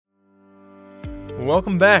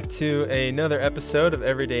Welcome back to another episode of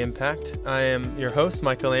Everyday Impact. I am your host,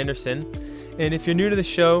 Michael Anderson. And if you're new to the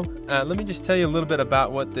show, let me just tell you a little bit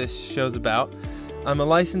about what this show's about. I'm a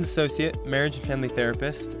licensed associate marriage and family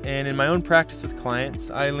therapist, and in my own practice with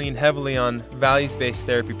clients, I lean heavily on values-based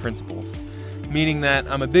therapy principles, meaning that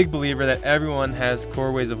I'm a big believer that everyone has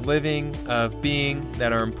core ways of living, of being,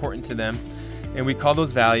 that are important to them, and we call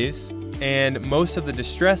those values. And most of the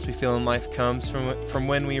distress we feel in life comes from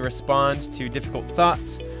when we respond to difficult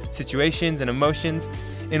thoughts, situations, and emotions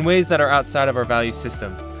in ways that are outside of our value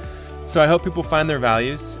system. So I hope people find their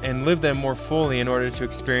values and live them more fully in order to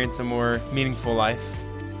experience a more meaningful life.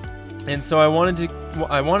 And so I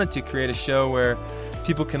wanted to create a show where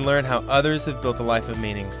people can learn how others have built a life of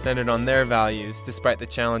meaning centered on their values despite the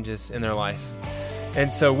challenges in their life.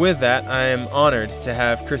 And so with that, I am honored to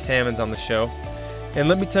have Kris Hammons on the show. And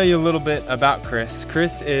let me tell you a little bit about Kris.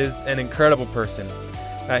 Kris is an incredible person.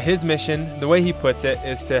 His mission, the way he puts it,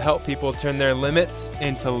 is to help people turn their limits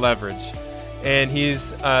into leverage. And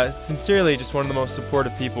he's sincerely just one of the most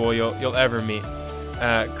supportive people you'll ever meet.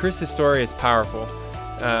 Kris's story is powerful.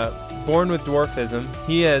 Born with dwarfism,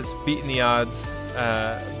 he has beaten the odds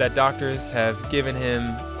that doctors have given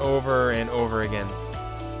him over and over again.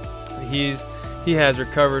 He has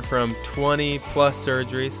recovered from 20 plus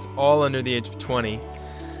surgeries, all under the age of 20.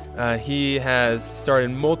 He has started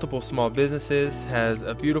multiple small businesses, has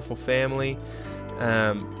a beautiful family.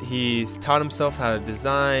 He's taught himself how to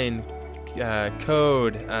design,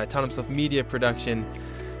 code, taught himself media production.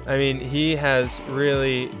 I mean, he has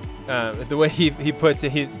really, the way he puts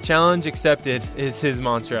it, challenge accepted is his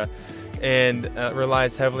mantra, and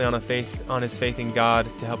relies heavily on his faith in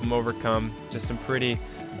God to help him overcome just some pretty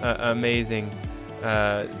amazing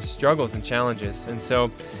struggles and challenges. And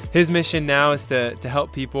so his mission now is to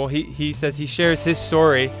help people. He says he shares his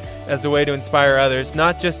story as a way to inspire others,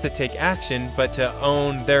 not just to take action, but to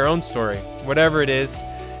own their own story, whatever it is,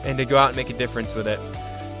 and to go out and make a difference with it.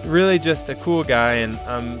 Really just a cool guy, and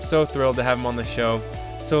I'm so thrilled to have him on the show.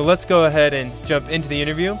 So let's go ahead and jump into the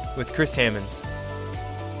interview with Kris Hammons.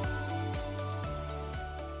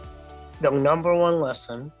 The number one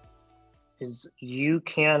lesson is you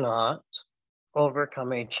cannot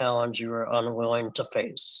overcome a challenge you are unwilling to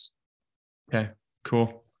face. Okay,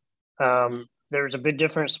 cool. There's a big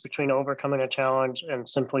difference between overcoming a challenge and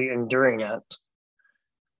simply enduring it.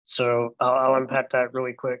 So I'll unpack that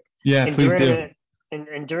really quick. Yeah, please do.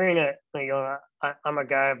 Enduring it, I'm a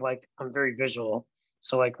guy of I'm very visual,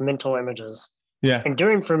 so mental images. Yeah.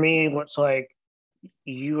 Enduring for me looks like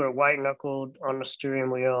you are white knuckled on the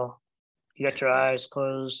steering wheel. You got your eyes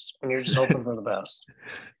closed, and you're just hoping for the best.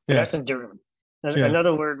 Yeah. That's enduring. Yeah.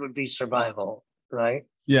 Another word would be survival, right?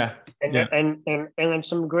 Yeah. And in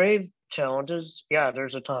some grave challenges,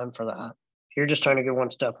 there's a time for that. You're just trying to get one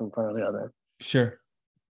step in front of the other. Sure.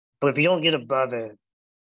 But if you don't get above it,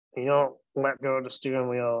 you don't let go of the steering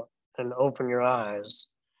wheel and open your eyes,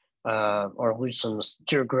 or loosen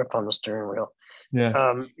your grip on the steering wheel,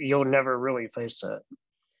 you'll never really face it.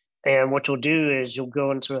 And what you'll do is you'll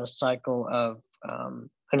go into a cycle of,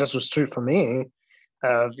 and this was true for me,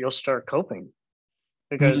 you'll start coping,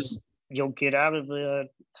 because you'll get out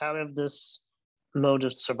of this mode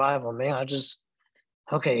of survival. Man,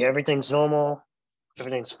 okay, everything's normal,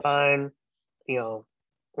 everything's fine.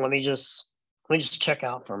 Let me just check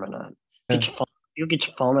out for a minute. You'll get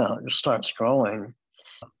your phone out, you'll start scrolling,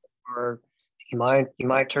 or you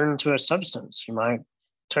might turn to a substance. You might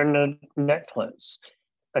turn to Netflix.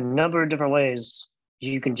 A number of different ways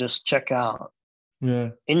you can just check out.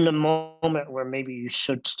 Yeah. In the moment where maybe you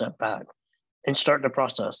should step back and start the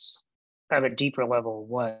process at a deeper level,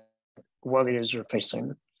 what it is you're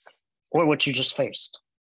facing, or what you just faced.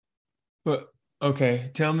 But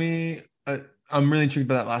okay, tell me, I'm really intrigued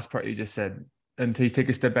by that last part you just said, until you take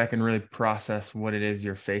a step back and really process what it is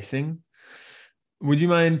you're facing. Would you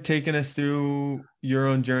mind taking us through your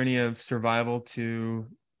own journey of survival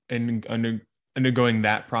and undergoing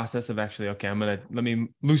that process of actually, okay, let me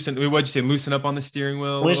loosen. What'd you say? Loosen up on the steering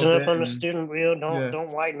wheel. Loosen up on the steering wheel.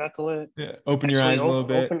 Don't white knuckle it. Yeah. Open your eyes a little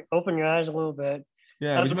bit. Open your eyes a little bit.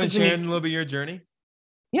 Yeah. Would you mind sharing a little bit of your journey?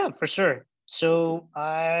 Yeah, for sure. So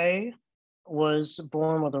I was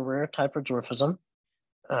born with a rare type of dwarfism.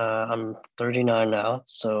 I'm 39 now,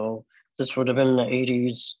 so this would have been in the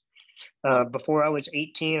 80s. Before I was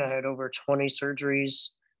 18, I had over 20 surgeries.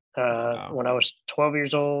 Wow. When I was 12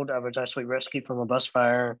 years old, I was actually rescued from a bus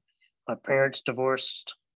fire. My parents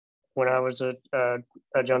divorced when I was a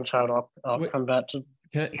young child. I'll come back to.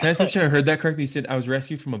 Can I make sure I heard that correctly? You said I was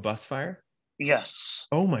rescued from a bus fire? Yes.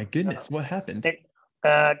 Oh my goodness! What happened?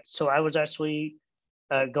 So I was actually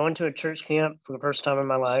going to a church camp for the first time in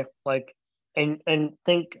my life. And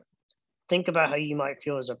think about how you might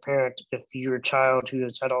feel as a parent if your child who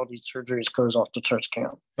has had all these surgeries goes off to church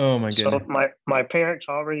camp. Oh my goodness. So my parents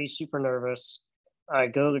already super nervous. I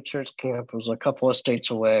go to church camp. It was a couple of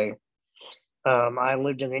states away. I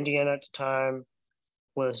lived in Indiana at the time,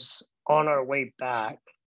 was on our way back,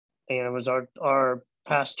 and it was our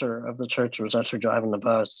pastor of the church was actually driving the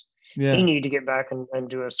bus. Yeah. He needed to get back and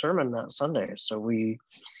do a sermon that Sunday. So we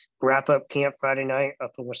wrap up camp Friday night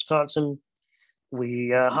up in Wisconsin.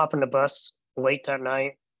 We hop in the bus late that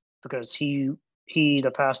night because the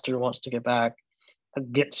pastor, wants to get back,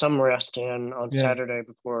 get some rest in on Saturday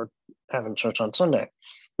before having church on Sunday.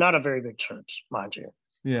 Not a very big church, mind you.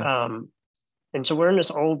 Yeah. And so we're in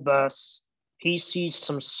this old bus. He sees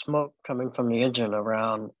some smoke coming from the engine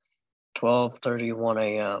around 12:31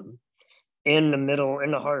 a.m. in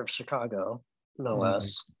the heart of Chicago, no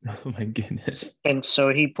less. Oh my goodness. And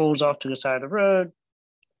so he pulls off to the side of the road,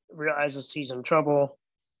 realizes he's in trouble,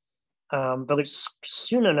 but it's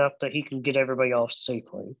soon enough that he can get everybody off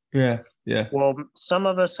safely. Yeah. Well, some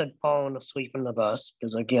of us had fallen asleep in the bus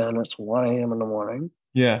because, again, it's 1 a.m. in the morning.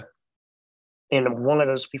 Yeah. And one of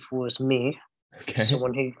those people was me. Okay. So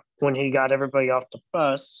when he got everybody off the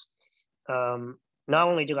bus, not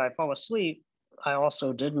only did I fall asleep, I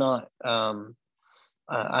also did not.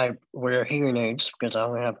 I wear hearing aids because I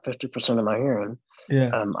only have 50% of my hearing.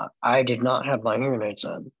 Yeah. I did not have my hearing aids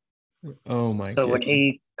on. Oh my So goodness. when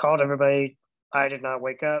he called everybody, I did not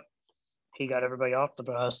wake up. He got everybody off the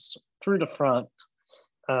bus through the front,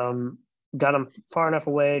 got them far enough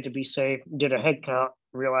away to be safe, did a head count,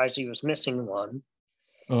 realized he was missing one.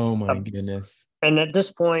 Oh my goodness. And at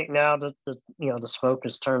this point now that the smoke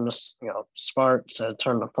has turned to, sparks had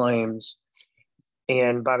turned to flames.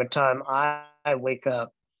 And by the time I wake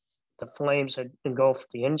up, the flames had engulfed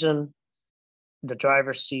the engine, the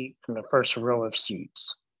driver's seat, and the first row of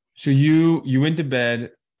seats. So you went to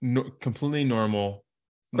bed completely normal,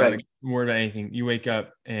 not worried about anything. You wake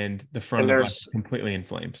up and the front of the bus is completely in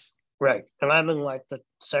flames. Right. And I'm in like the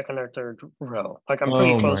second or third row. Like I'm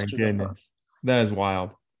pretty close to the front. That is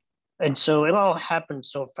wild. And so it all happened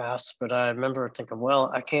so fast, but I remember thinking, well,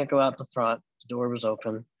 I can't go out the front. The door was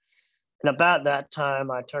open. And about that time,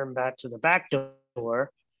 I turned back to the back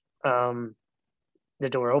door. The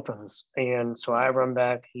door opens. And so I run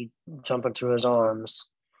back. He jump into his arms.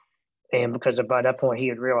 And because by that point, he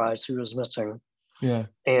had realized who was missing. Yeah.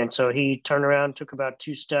 And so he turned around, took about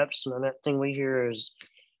 2 steps. And the next thing we hear is,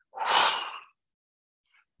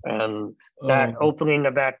 and that opening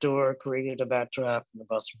the back door created a backdraft and the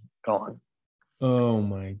bus was gone. Oh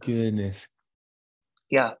my goodness.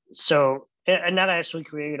 Yeah. So, and that actually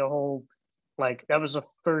created a whole, that was the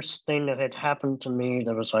first thing that had happened to me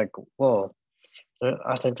that was like, whoa,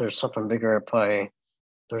 I think there's something bigger at play.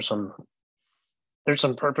 There's some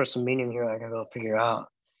purpose and meaning here I gotta go figure out.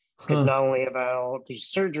 It's not only about all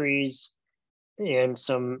these surgeries and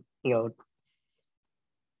some,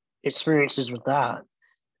 experiences with that.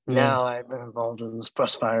 Yeah. Now I've been involved in this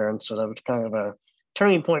bus fire, and so that was kind of a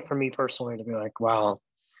turning point for me personally to be like, wow,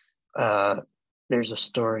 there's a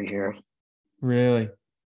story here. Really?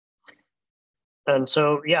 And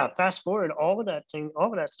so, yeah, fast forward, all of that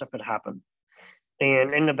stuff had happened.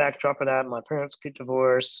 And in the backdrop of that, my parents get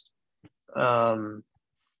divorced.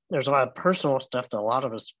 There's a lot of personal stuff that a lot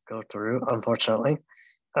of us go through, unfortunately.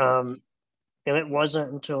 And it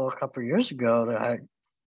wasn't until a couple of years ago that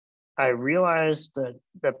I realized that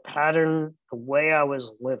the pattern, the way I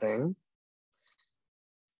was living,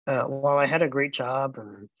 while I had a great job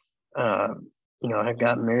and, I had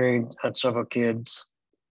gotten married, had several kids,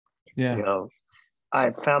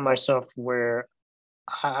 I found myself where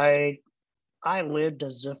I lived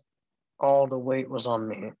as if all the weight was on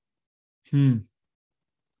me.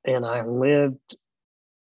 And I lived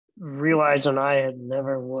realizing I had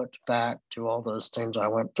never looked back to all those things I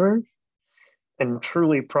went through and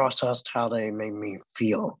truly processed how they made me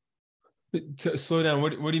feel. Slow down.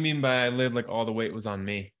 What do you mean by I lived like all the weight was on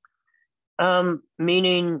me?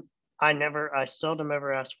 Meaning I seldom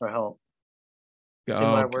ever asked for help in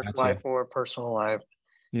my work life or personal life.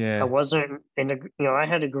 Yeah. I wasn't I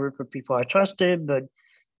had a group of people I trusted, but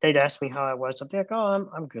they'd ask me how I was. I'd be like, oh,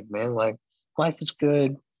 I'm good, man. Like, life is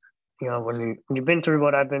good. When you've been through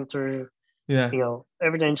what I've been through,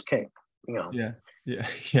 everything's cake, Yeah.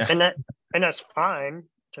 And that's fine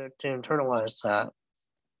to internalize that.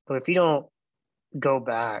 But if you don't go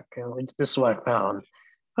back, this is what I found.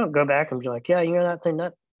 I don't go back and be like, yeah, that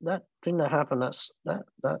thing that happened,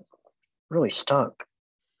 that really stunk.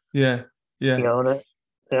 Yeah. And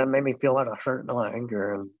it made me feel a lot of hurt and a lot of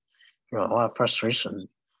anger and a lot of frustration.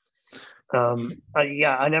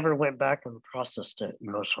 I never went back and processed it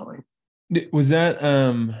emotionally. Was that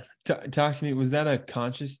talk to me, was that a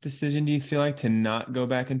conscious decision, do you feel like, to not go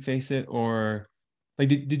back and face it? Or like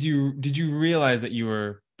did you realize that you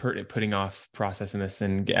were putting off processing this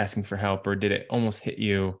and asking for help, or did it almost hit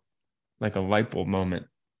you like a light bulb moment?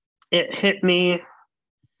 It hit me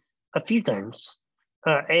a few things.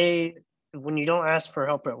 When you don't ask for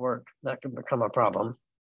help at work, that can become a problem.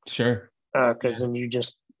 Sure. Because then you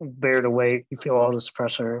just bear the weight, you feel all this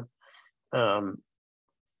pressure.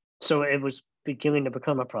 So it was beginning to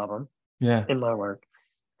become a problem in my work.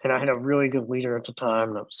 And I had a really good leader at the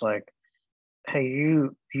time that was like, hey,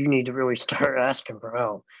 you need to really start asking for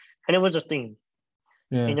help. And it was a theme.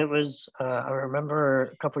 And it was, I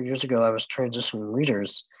remember a couple of years ago, I was transitioning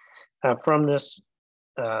leaders from this,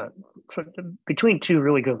 between two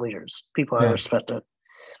really good leaders, people I respected.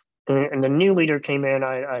 And the new leader came in.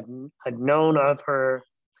 I'd known of her.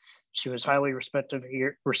 She was highly respected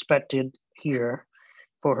here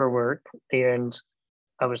for her work, and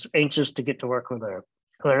I was anxious to get to work with her.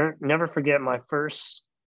 I'll never forget my first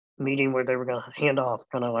meeting where they were going to hand off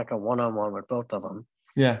kind of like a one-on-one with both of them.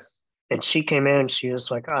 Yeah. And she came in and she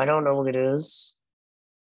was like, I don't know what it is,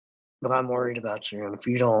 but I'm worried about you. And if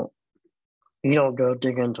you don't go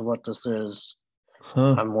dig into what this is,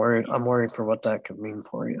 I'm worried for what that could mean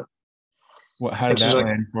for you. How did that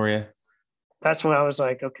land for you? That's when I was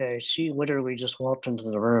like, okay, she literally just walked into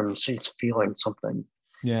the room and she's feeling something.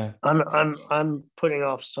 Yeah. I'm putting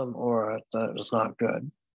off some aura that is not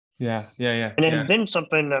good. Yeah. And it had been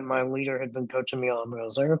something that my leader had been coaching me on, but I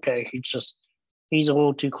was like, okay, he's a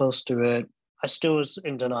little too close to it. I still was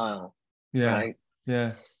in denial. Yeah. Right.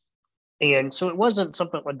 Yeah. And so it wasn't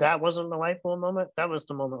something like that wasn't the light bulb moment. That was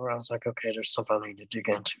the moment where I was like, okay, there's something I need to dig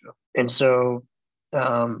into. And so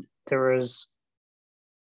there was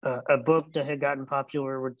a book that had gotten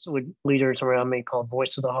popular with leaders around me called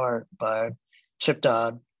Voice of the Heart by Chip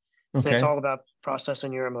Dodd. Okay. And it's all about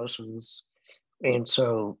processing your emotions. And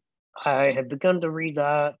so I had begun to read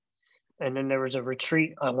that. And then there was a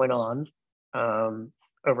retreat I went on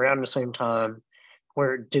around the same time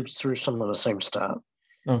where it digs through some of the same stuff.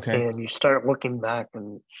 Okay. And you start looking back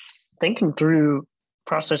and thinking through,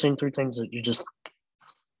 processing through things that you just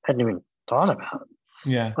hadn't even thought about.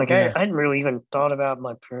 Yeah. Like I hadn't really even thought about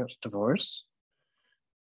my parents' divorce.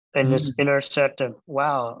 And this intersect of,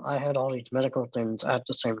 wow, I had all these medical things at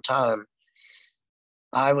the same time.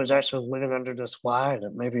 I was actually living under this lie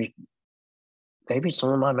that maybe some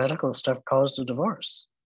of my medical stuff caused a divorce.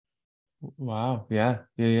 Wow. Yeah.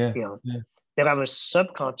 Yeah. That I was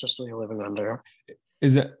subconsciously living under.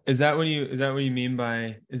 Is that what you mean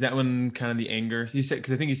by, is that when kind of the anger you said,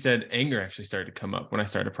 because I think you said anger actually started to come up when I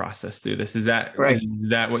started to process through this. Is that right? Is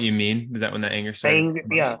that what you mean? Is that when that anger started?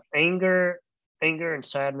 Anger and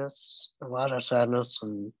sadness, a lot of sadness,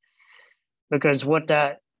 and because what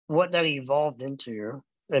that evolved into,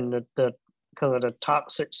 and the kind of the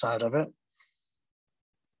toxic side of it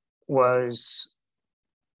was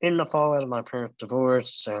in the fallout of my parents'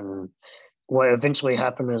 divorce. And what eventually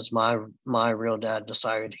happened is my real dad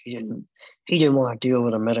decided he didn't want to deal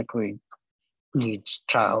with a medically needs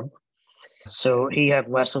child. So he had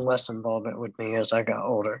less and less involvement with me as I got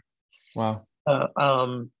older. Wow.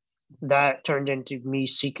 That turned into me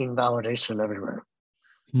seeking validation everywhere.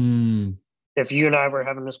 If you and I were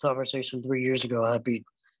having this conversation 3 years ago, I'd be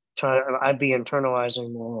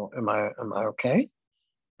internalizing, well, am I okay?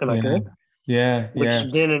 Am I good? Yeah.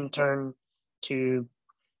 Which then in turn to,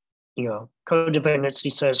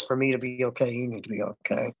 codependency says, for me to be okay, you need to be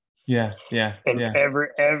okay. Yeah. And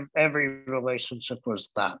every relationship was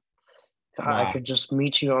that. Wow. I could just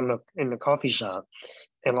meet you in the coffee shop,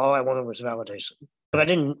 and all I wanted was validation. But I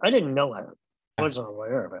didn't know it. I wasn't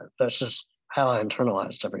aware of it. That's just how I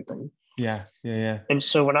internalized everything. Yeah. And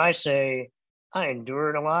so when I say I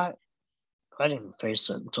endured a lot, I didn't face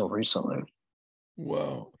it until recently.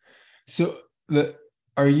 Whoa. So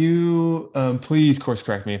are you, please course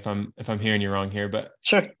correct me if I'm hearing you wrong here, but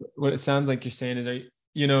sure. What it sounds like you're saying is,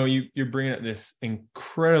 you're bringing up this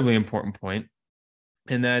incredibly important point,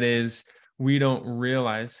 and that is, we don't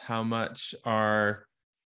realize how much our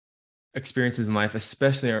experiences in life,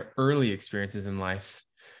 especially our early experiences in life,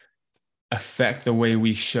 affect the way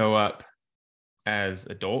we show up as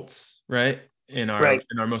adults, right? In our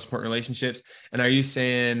most important relationships. And are you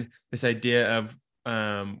saying this idea of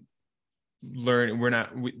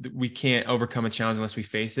we can't overcome a challenge unless we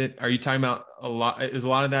face it? Are you talking about a lot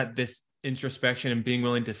of that this introspection and being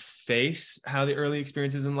willing to face how the early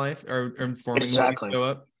experiences in life are informing the way you show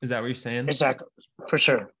up? Is that what you're saying? Exactly, for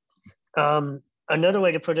sure. Another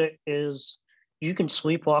way to put it is, you can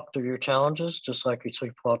sleepwalk through your challenges just like you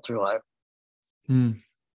sleepwalk through life.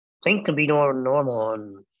 Things can be normal,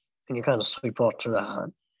 and and you kind of sweep all through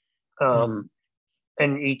that.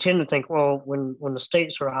 And you tend to think, well, when the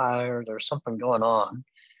stakes are high or there's something going on,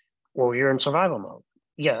 well, you're in survival mode.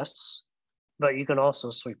 Yes, but you can also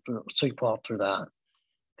sweep all through that.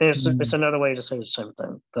 And it's another way to say the same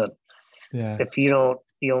thing. That if you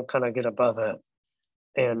don't kind of get above it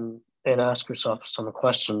and ask yourself some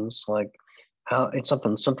questions like how it's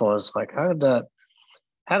something simple as like how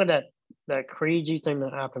did that crazy thing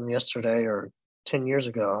that happened yesterday or 10 years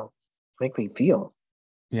ago make me feel?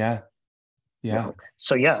 Yeah. You know?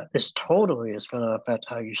 So yeah, this totally is going to affect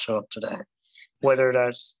how you show up today, whether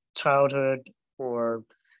that's childhood or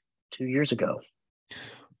 2 years ago.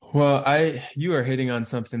 Well, you are hitting on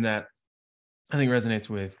something that I think resonates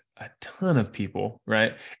with a ton of people,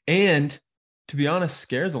 right? And to be honest,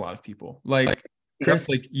 scares a lot of people. Like Kris,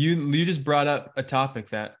 like you just brought up a topic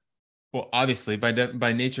that, well, obviously by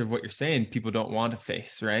nature of what you're saying, people don't want to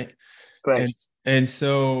face, right? Right. And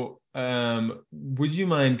so, would you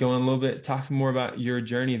mind going a little bit, talking more about your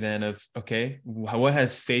journey then of, okay, what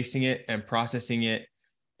has facing it and processing it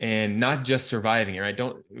and not just surviving it, right?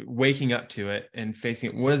 Don't waking up to it and facing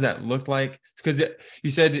it. What does that look like? Because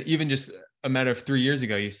you said even just a matter of 3 years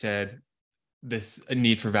ago, you said this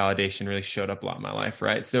need for validation really showed up a lot in my life,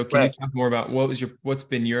 right? So can you talk more about what's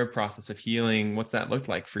been your process of healing? What's that looked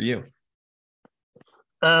like for you?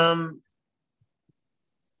 I'm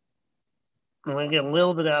going to get a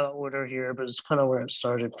little bit out of order here, but it's kind of where it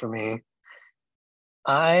started for me.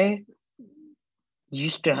 I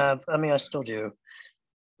used to have, I mean, I still do,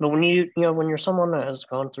 but when when you're someone that has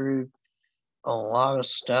gone through a lot of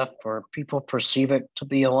stuff or people perceive it to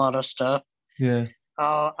be a lot of stuff,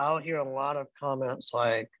 I'll hear a lot of comments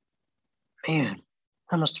like, man,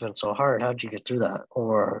 that must have been so hard. How'd you get through that?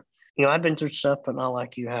 Or, I've been through stuff, but not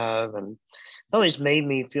like you have. And it always made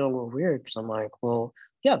me feel a little weird because I'm like, well,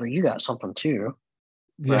 yeah, but you got something too,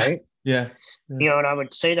 right? Yeah. And I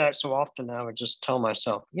would say that so often I would just tell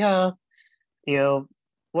myself, yeah,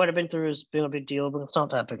 what I've been through has been a big deal, but it's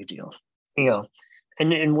not that big a deal,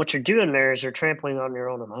 And what you're doing there is you're trampling on your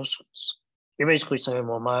own emotions. You're basically saying,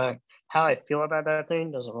 well, how I feel about that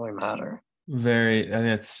thing doesn't really matter. I think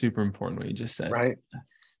that's super important what you just said. Right.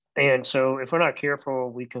 And so if we're not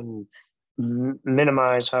careful, we can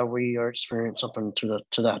minimize how we are experiencing something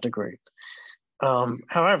to that degree.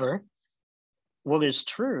 However, what is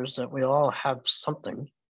true is that we all have something,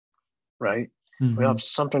 right? Mm-hmm. We have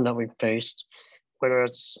something that we've faced, whether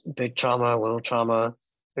it's big trauma, little trauma.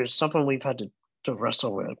 There's something we've had to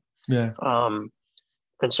wrestle with. Yeah.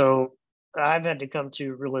 And so I've had to come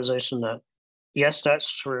to realization that, yes,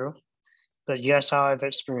 that's true. But yes, how I've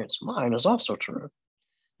experienced mine is also true.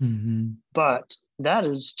 Mm-hmm. But that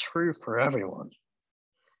is true for everyone.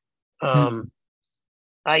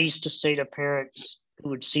 I used to say to parents who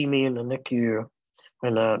would see me in the NICU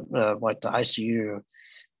and like the ICU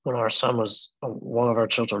when our son one of our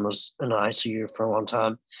children was in the ICU for a long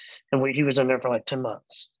time, and he was in there for like 10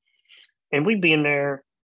 months, and we'd be in there,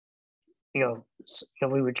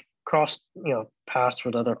 we would cross, paths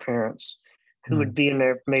with other parents who would be in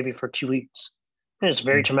there maybe for 2 weeks. And it's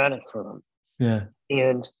very traumatic for them. Yeah.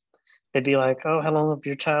 And they'd be like, oh, how long have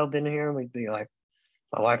your child been here? And we'd be like,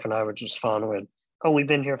 my wife and I would just respond with, oh, we've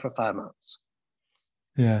been here for 5 months.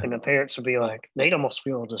 Yeah. And the parents would be like, they'd almost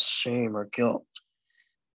feel this shame or guilt.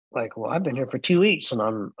 Like, well, I've been here for 2 weeks and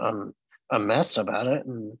I'm messed about it.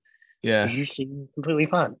 And you seem completely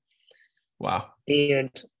fine. Wow.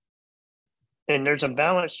 And there's a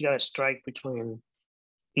balance you got to strike between,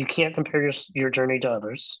 you can't compare your journey to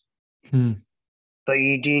others, but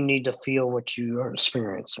you do need to feel what you are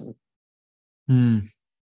experiencing. And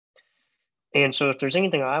so if there's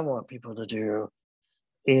anything I want people to do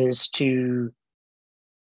is to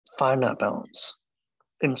find that balance.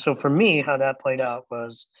 And so for me, how that played out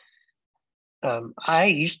was I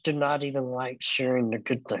used to not even like sharing the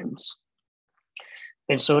good things.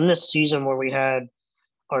 And so in this season where we had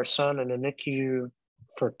our son in the NICU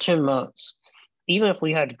for 10 months, even if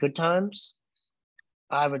we had good times,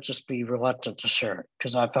 I would just be reluctant to share it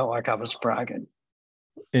because I felt like I was bragging.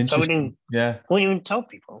 So we didn't even tell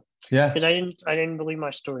people. Yeah. Because I didn't believe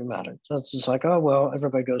my story mattered. So it's just like, oh, well,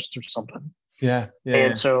 everybody goes through something. Yeah.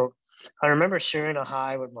 And so I remember sharing a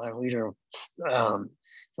high with my leader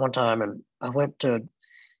one time, and I went to,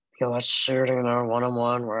 I shared it in our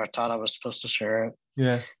one-on-one where I thought I was supposed to share it.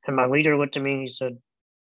 Yeah. And my leader looked at me and he said,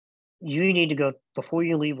 you need to go, before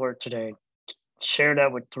you leave work today, share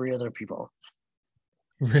that with 3 other people.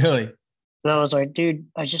 Really? And I was like, dude,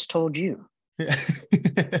 I just told you.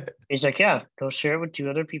 He's like, yeah, go share it with 2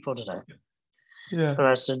 other people today. Yeah. And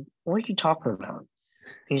I said, what are you talking about?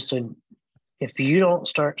 He said, if you don't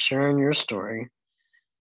start sharing your story,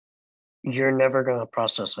 you're never going to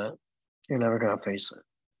process it. You're never going to face it.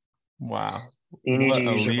 Wow. You need to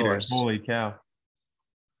What a use your leader. voice. Holy cow.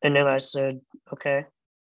 And then I said, okay,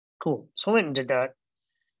 cool. So I went and did that.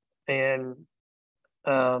 And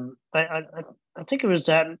I think it was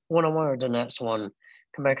that one-on-one or the next one.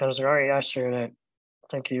 Come back, I was like, all right, I shared it.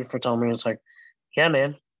 Thank you for telling me. It's like, yeah,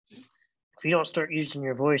 man, if you don't start using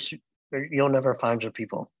your voice, you'll never find your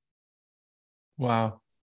people. Wow.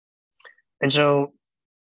 And so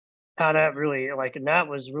how that really, like, and that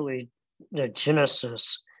was really the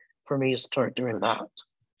genesis for me to start doing that.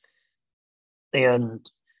 And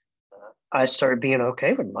I started being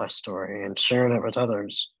okay with my story and sharing it with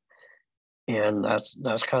others. And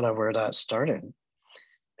that's kind of where that started.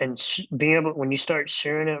 And being able, when you start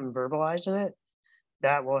sharing it and verbalizing it,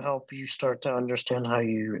 that will help you start to understand how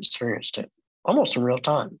you experienced it almost in real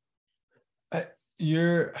time. I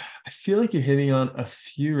feel like you're hitting on a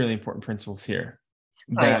few really important principles here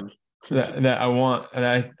that I want,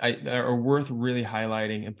 that are worth really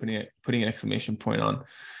highlighting and putting an exclamation point on.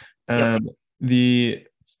 The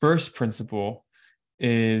first principle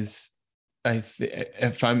is,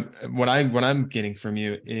 what I'm getting from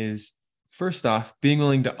you is, first off, being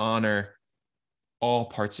willing to honor all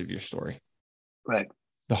parts of your story. Right.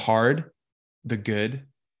 The hard, the good,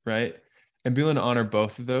 right? And being able to honor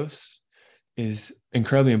both of those is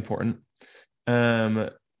incredibly important.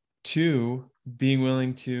 Two, being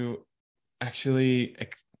willing to actually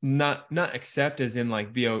not accept as in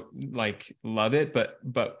like love it,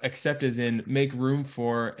 but accept as in make room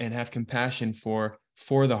for and have compassion for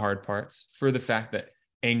the hard parts, for the fact that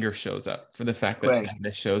anger shows up, for the fact that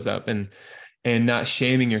sadness shows up, and not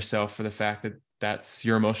shaming yourself for the fact that that's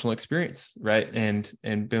your emotional experience, right? And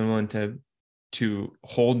being willing to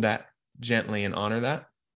hold that gently and honor that.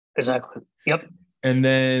 Exactly. Yep. And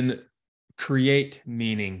then create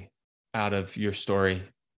meaning out of your story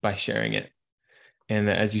by sharing it. And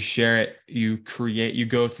that as you share it, you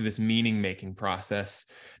go through this meaning making process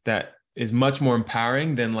that is much more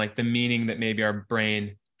empowering than like the meaning that maybe our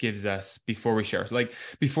brain gives us before we share. So like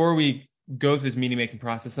before we go through this meaning making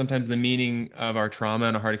process, sometimes the meaning of our trauma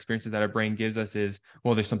and our hard experiences that our brain gives us is,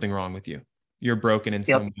 well, there's something wrong with you. You're broken in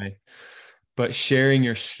some way. But sharing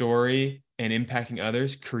your story and impacting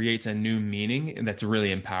others creates a new meaning, and that's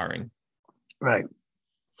really empowering. Right.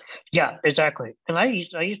 Yeah, exactly. And I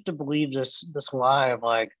used to believe this lie of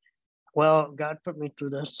like, well, God put me through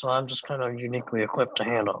this, so I'm just kind of uniquely equipped to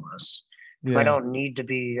handle this. Yeah. I don't need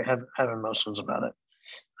to have emotions about it.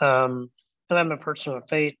 And I'm a person of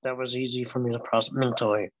faith. That was easy for me to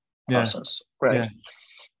mentally process. Right.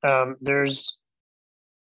 Yeah.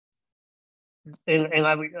 And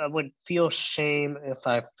I would feel shame if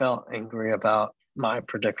I felt angry about my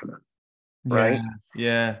predicament. Right.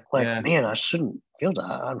 Yeah. Like, man, I shouldn't feel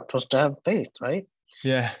that. I'm supposed to have faith, right?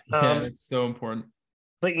 Yeah. It's so important.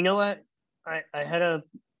 But you know what? I had a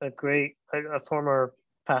former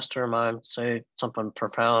pastor of mine say something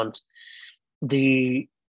profound. The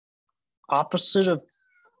opposite of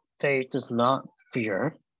faith is not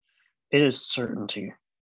fear. It is certainty.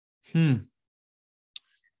 I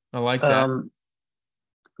like that.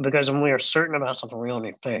 Because when we are certain about something, we don't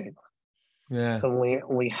need faith. Yeah. And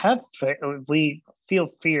we have faith, we feel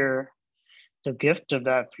fear. The gift of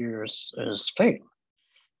that fear is faith.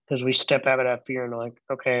 Because we step out of that fear and like,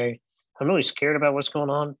 okay, I'm really scared about what's going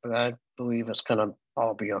on, but I believe it's gonna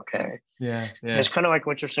all be okay. Yeah. It's kind of like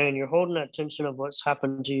what you're saying. You're holding that tension of what's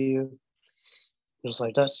happened to you. It's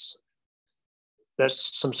like that's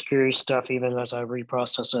some scary stuff, even as I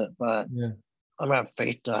reprocess it. But I'm gonna have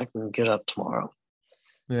faith that I can get up tomorrow.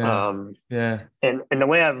 And the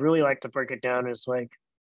way I really like to break it down is like,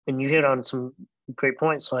 and you hit on some great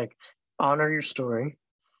points, like honor your story,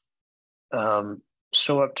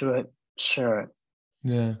 show up to it, share it.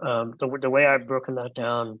 The way I've broken that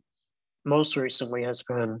down most recently has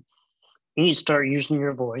been, you need to start using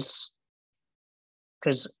your voice.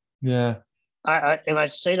 Because I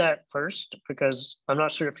say that first because I'm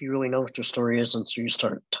not sure if you really know what your story is until you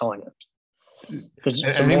start telling it. I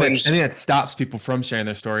think that stops people from sharing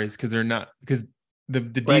their stories because the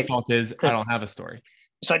default is, I don't have a story.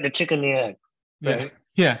 It's like the chicken and the egg.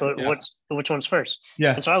 Right? Which one's first?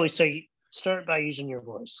 And so I always say, start by using your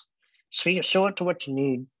voice. Show it to what you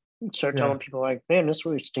need. Start telling people like, man, this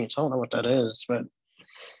really stinks. I don't know what that is, but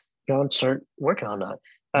and start working on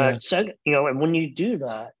that. Second, and when you do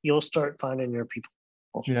that, you'll start finding your people.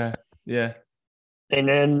 And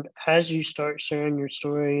then as you start sharing your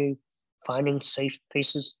story, finding safe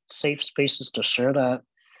spaces to share that,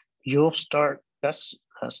 you'll start. That's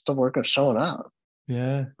the work of showing up.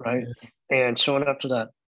 Right. And showing up to that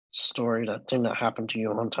story, that thing that happened to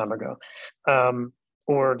you a long time ago,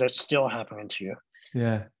 or that's still happening to you.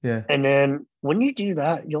 Yeah. Yeah. And then when you do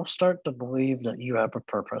that, you'll start to believe that you have a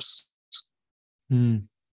purpose. Because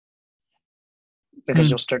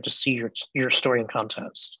you'll start to see your story in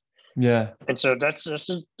context. Yeah. And so that's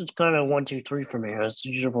kind of 1, 2, 3 for me. Is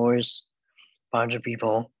use your voice, find your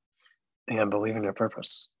people, and believe in your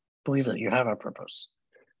purpose. Believe that you have a purpose.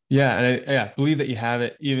 Yeah, and believe that you have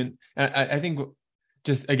it. Even I think,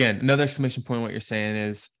 just again, another exclamation point. What you're saying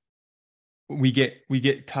is, we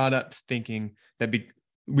get caught up thinking that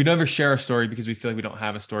we never share our story because we feel like we don't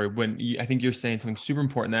have a story. I think you're saying something super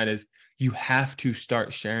important. That is, you have to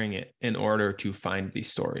start sharing it in order to find the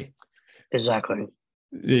story. Exactly.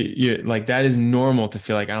 Like, that is normal to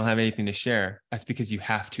feel like I don't have anything to share. That's because you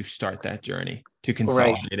have to start that journey to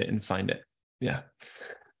consolidate it and find it. Yeah.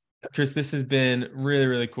 Kris, this has been really,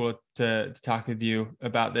 really cool to talk with you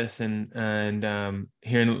about this and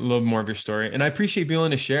hearing a little more of your story. And I appreciate being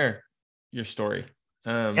willing to share your story.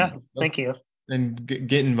 Thank you. And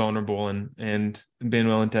getting vulnerable and being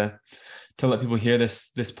willing to let people hear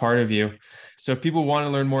this part of you. So if people want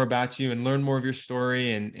to learn more about you and learn more of your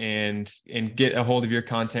story and get a hold of your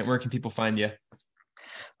content, where can people find you?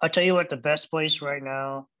 I'll tell you what, the best place right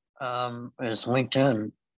now is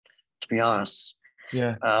LinkedIn, to be honest.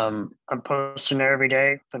 Yeah. I'm posting there every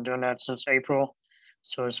day. Been doing that since April.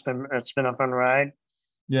 So it's been a fun ride.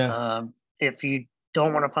 Yeah. If you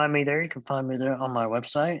don't want to find me there, you can find me there on my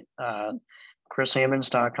website,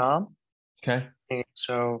 KrisHammons.com. Okay. And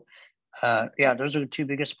so, those are the 2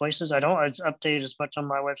 biggest places. I don't update as much on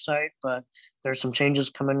my website, but there's some changes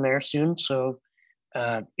coming there soon. So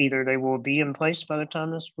either they will be in place by the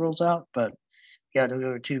time this rolls out, but yeah, those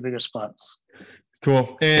are the 2 biggest spots.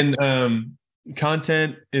 Cool. And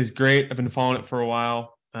content is great. I've been following it for a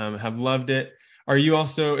while. Have loved it. Are you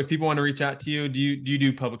also, if people want to reach out to you, do you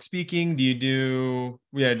do public speaking? Do you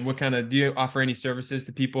offer any services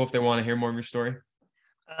to people if they want to hear more of your story?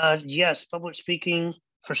 Yes, public speaking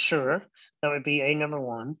for sure. That would be number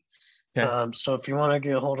 1. Okay. So if you want to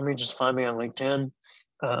get a hold of me, just find me on LinkedIn.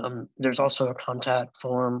 There's also a contact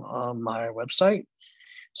form on my website,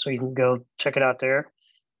 so you can go check it out there.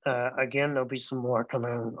 Again, there'll be some more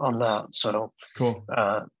coming on that. So cool.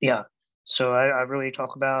 So I really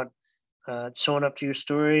talk about showing up to your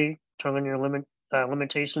story, turning your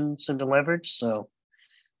limitations into leverage. So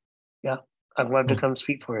yeah, I'd love to come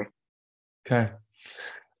speak for you. Okay,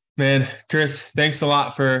 man, Kris, thanks a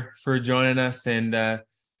lot for joining us. And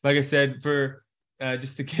like I said, for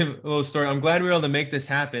just to give a little story, I'm glad we were able to make this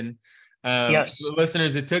happen. Yes,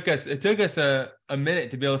 listeners, it took us a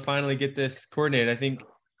minute to be able to finally get this coordinated. I think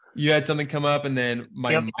you had something come up, and then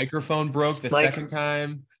my microphone broke the second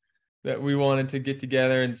time that we wanted to get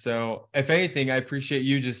together. And so, if anything, I appreciate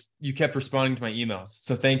you kept responding to my emails.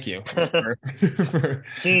 So thank you.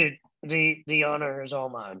 Dude, the honor is all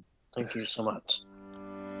mine. Thank you so much.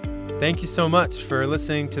 Thank you so much for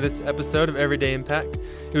listening to this episode of Everyday Impact.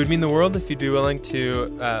 It would mean the world if you'd be willing to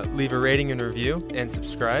leave a rating and review and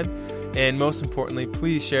subscribe. And most importantly,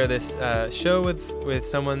 please share this show with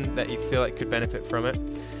someone that you feel like could benefit from it.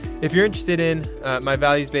 If you're interested in my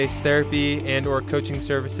values-based therapy and or coaching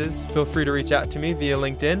services, feel free to reach out to me via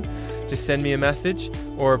LinkedIn. Just send me a message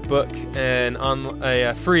or book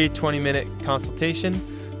a free 20-minute consultation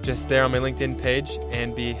just there on my LinkedIn page,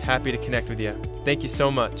 and be happy to connect with you. Thank you so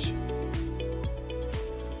much.